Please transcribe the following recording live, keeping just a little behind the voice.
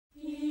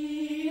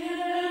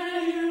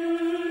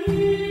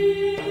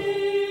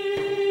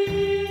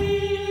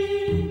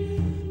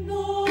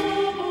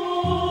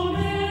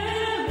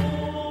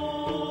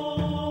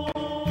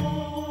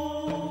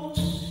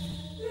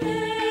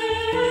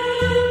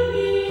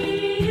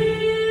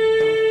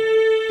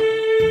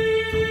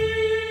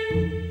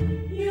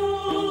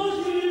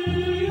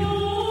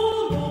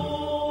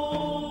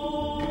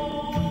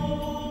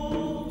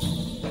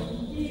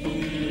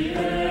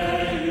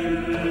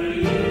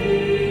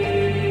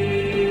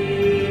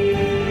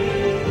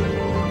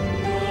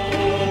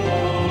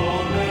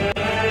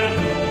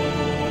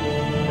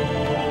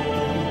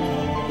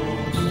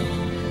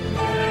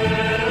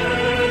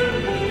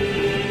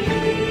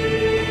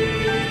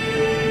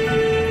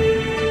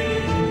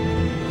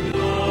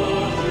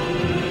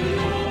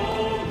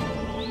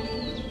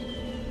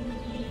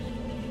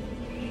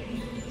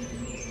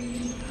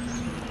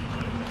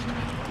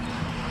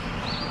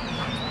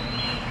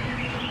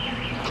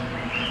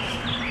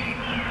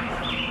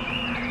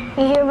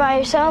You here by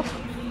yourself?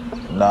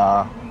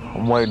 Nah,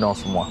 I'm waiting on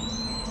someone.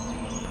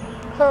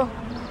 Who?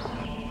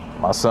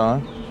 My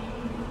son.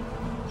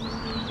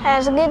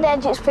 It's good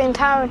that you spend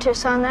time with your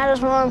son. That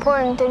is more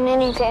important than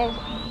anything.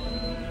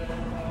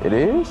 It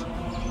is?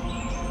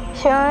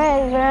 Sure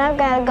is, but I've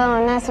got to go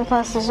and not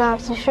supposed to talk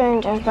to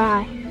strangers.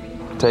 Bye.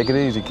 Take it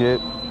easy,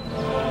 kid.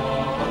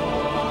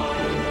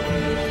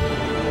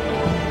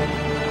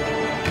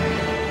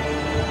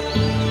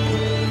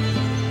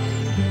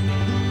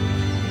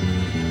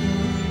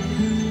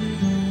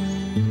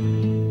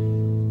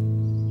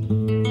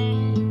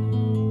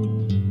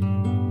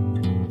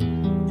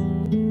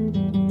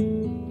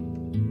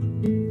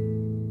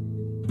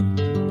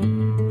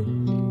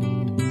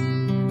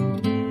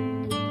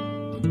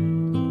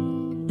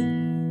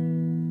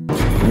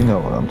 You know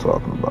what I'm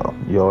talking about.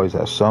 You always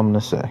have something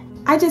to say.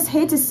 I just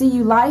hate to see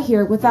you lie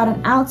here without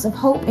an ounce of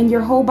hope in your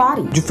whole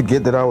body. Did you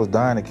forget that I was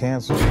dying of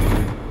cancer?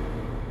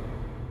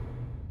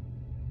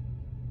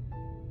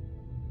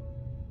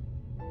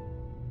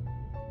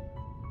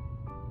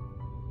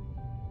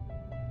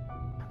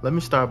 Let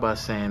me start by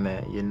saying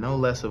that you're no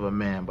less of a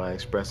man by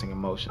expressing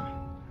emotion.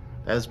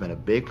 That has been a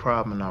big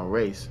problem in our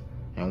race,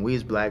 and we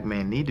as black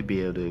men need to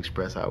be able to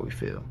express how we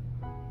feel.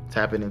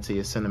 Tapping into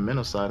your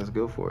sentimental side is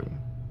good for you.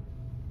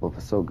 Well, if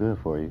it's so good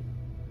for you,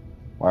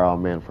 why are all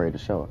men afraid to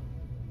show it?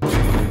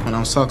 When I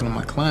was talking to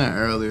my client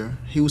earlier,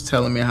 he was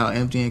telling me how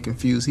empty and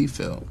confused he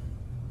felt.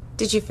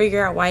 Did you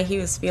figure out why he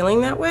was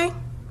feeling that way?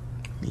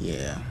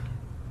 Yeah.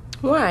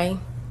 Why?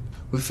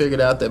 We figured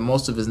out that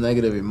most of his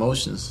negative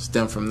emotions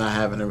stem from not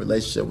having a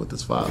relationship with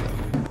his father.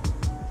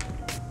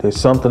 There's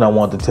something I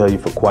wanted to tell you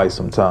for quite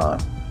some time,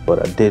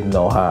 but I didn't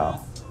know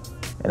how.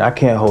 And I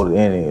can't hold it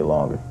in any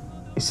longer.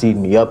 It's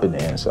eating me up in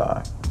the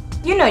inside.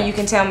 You know you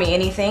can tell me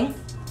anything.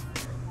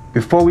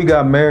 Before we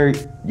got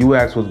married, you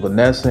asked was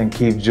Vanessa and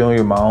Keith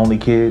Jr. my only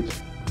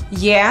kids?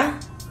 Yeah?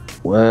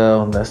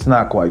 Well, that's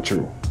not quite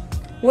true.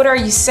 What are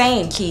you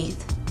saying,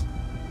 Keith?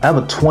 I have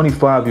a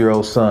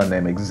 25-year-old son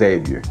named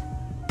Xavier.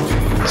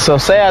 So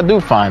say I do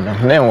find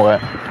him, then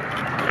what?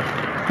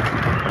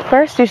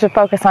 First, you should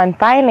focus on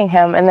finding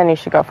him, and then you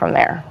should go from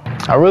there.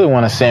 I really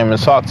want to see him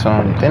and talk to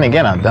him. Then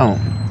again, I don't.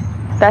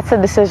 That's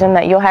a decision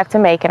that you'll have to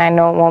make, and I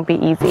know it won't be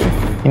easy.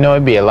 You know,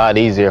 it'd be a lot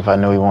easier if I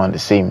knew he wanted to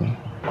see me.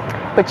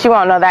 But you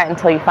won't know that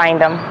until you find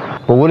him.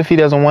 But what if he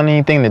doesn't want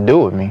anything to do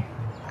with me?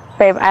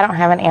 Babe, I don't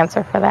have an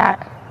answer for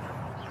that.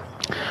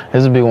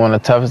 This would be one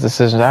of the toughest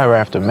decisions I ever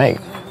have to make.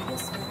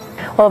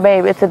 Well,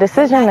 babe, it's a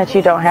decision that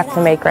you don't have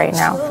to make right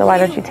now. So why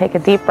don't you take a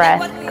deep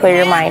breath, clear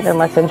your mind, and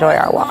let's enjoy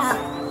our walk.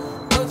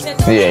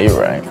 Yeah, you're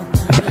right.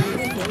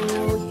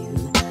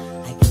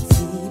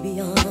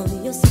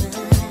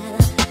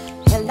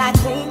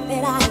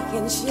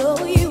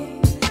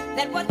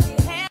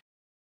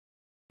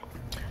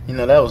 You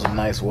know, that was a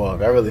nice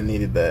walk. I really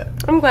needed that.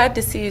 I'm glad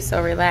to see you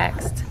so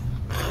relaxed.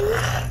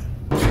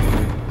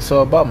 So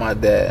about my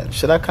dad,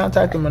 should I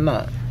contact him or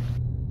not?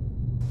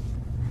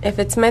 If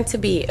it's meant to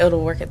be,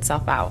 it'll work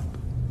itself out.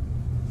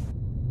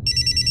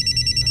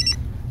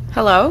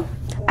 Hello?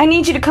 I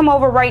need you to come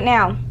over right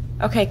now.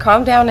 Okay,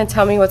 calm down and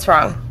tell me what's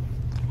wrong.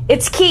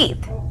 It's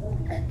Keith.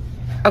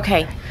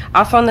 Okay,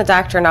 I'll phone the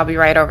doctor and I'll be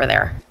right over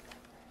there.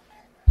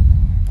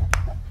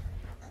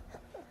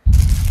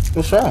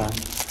 What's wrong?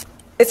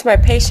 It's my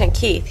patient,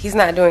 Keith. He's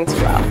not doing too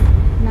well.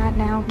 Not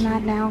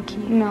now, Keith.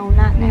 No,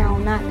 not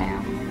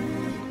now.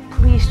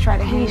 Please try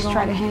to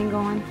hang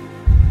on.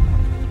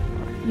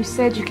 You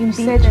said you can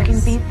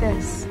beat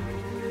this.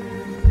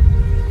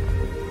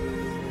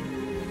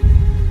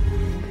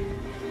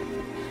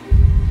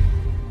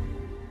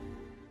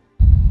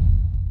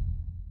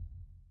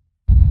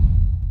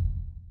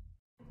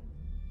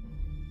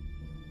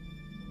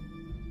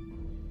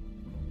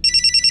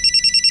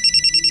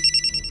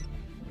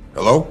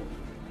 Hello?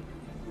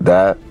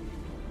 Dad?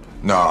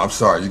 No, I'm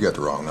sorry, you got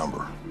the wrong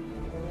number.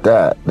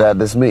 Dad,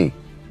 this me.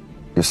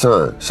 Your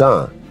son,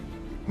 Sean.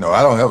 No,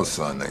 I don't have a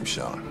son named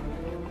Sean.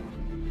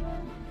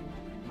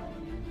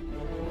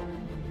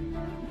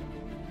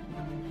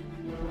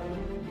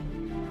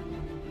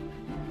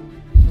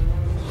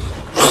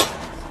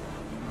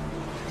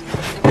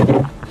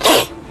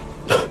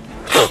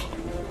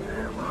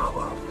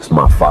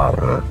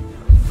 father,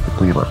 huh?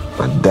 Be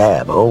my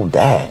dad, my own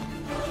dad.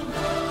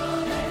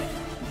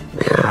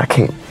 Man, I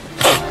can't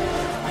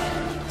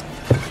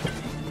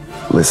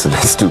listen to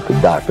that stupid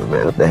doctor,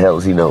 man. What the hell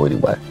does he know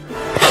anyway?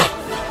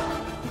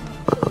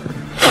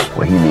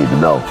 Well, he need to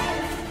know.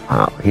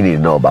 He need to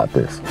know about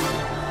this.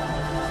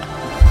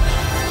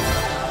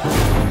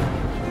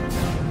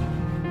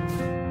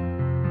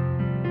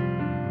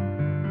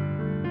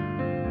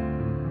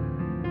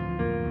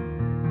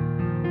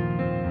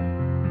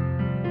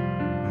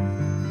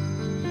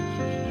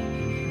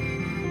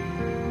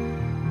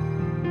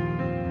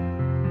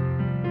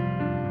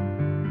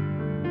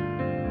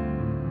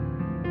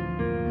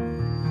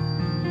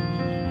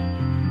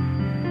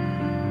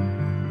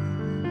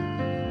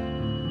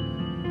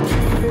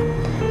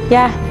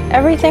 Yeah,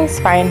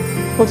 everything's fine.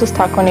 We'll just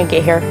talk when you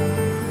get here.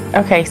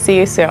 Okay, see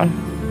you soon.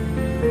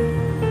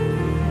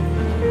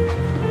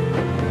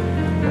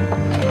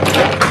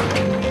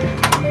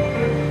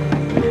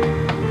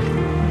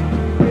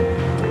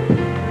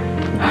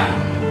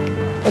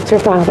 It's your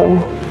father.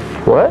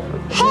 What?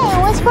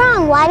 Hey, what's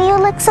wrong? Why do you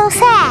look so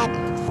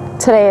sad?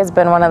 Today has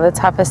been one of the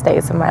toughest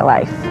days of my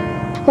life.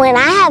 When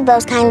I have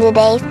those kinds of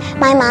days,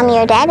 my mommy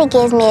or daddy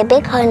gives me a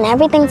big hug and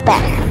everything's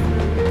better.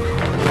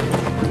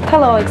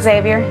 Hello,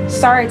 Xavier.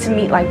 Sorry to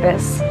meet like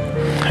this.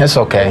 It's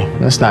okay.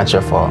 It's not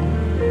your fault.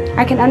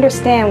 I can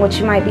understand what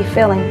you might be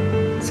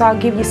feeling, so I'll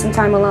give you some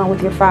time alone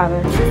with your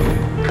father.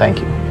 Thank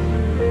you.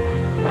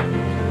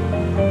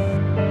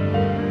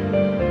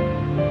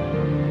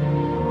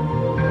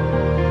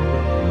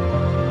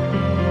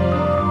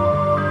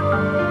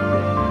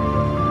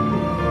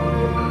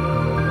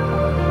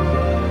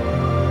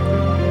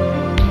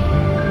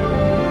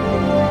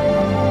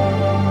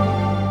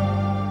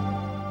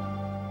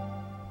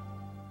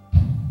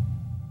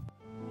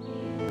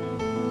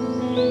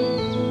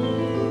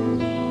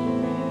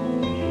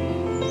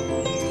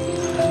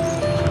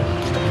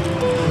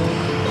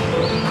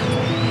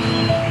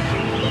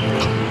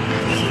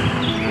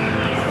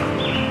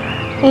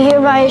 You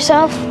here by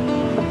yourself?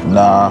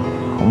 Nah,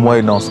 I'm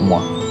waiting on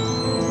someone.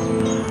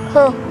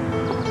 Who?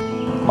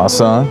 My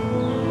son.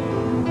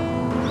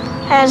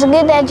 It's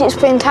good that you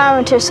spend time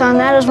with your son.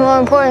 That is more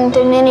important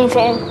than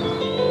anything.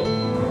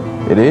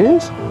 It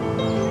is?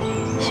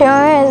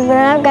 Sure is, but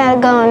I've got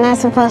to go and not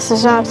supposed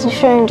to talk to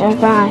strangers.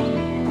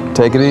 Bye.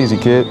 Take it easy,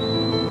 kid.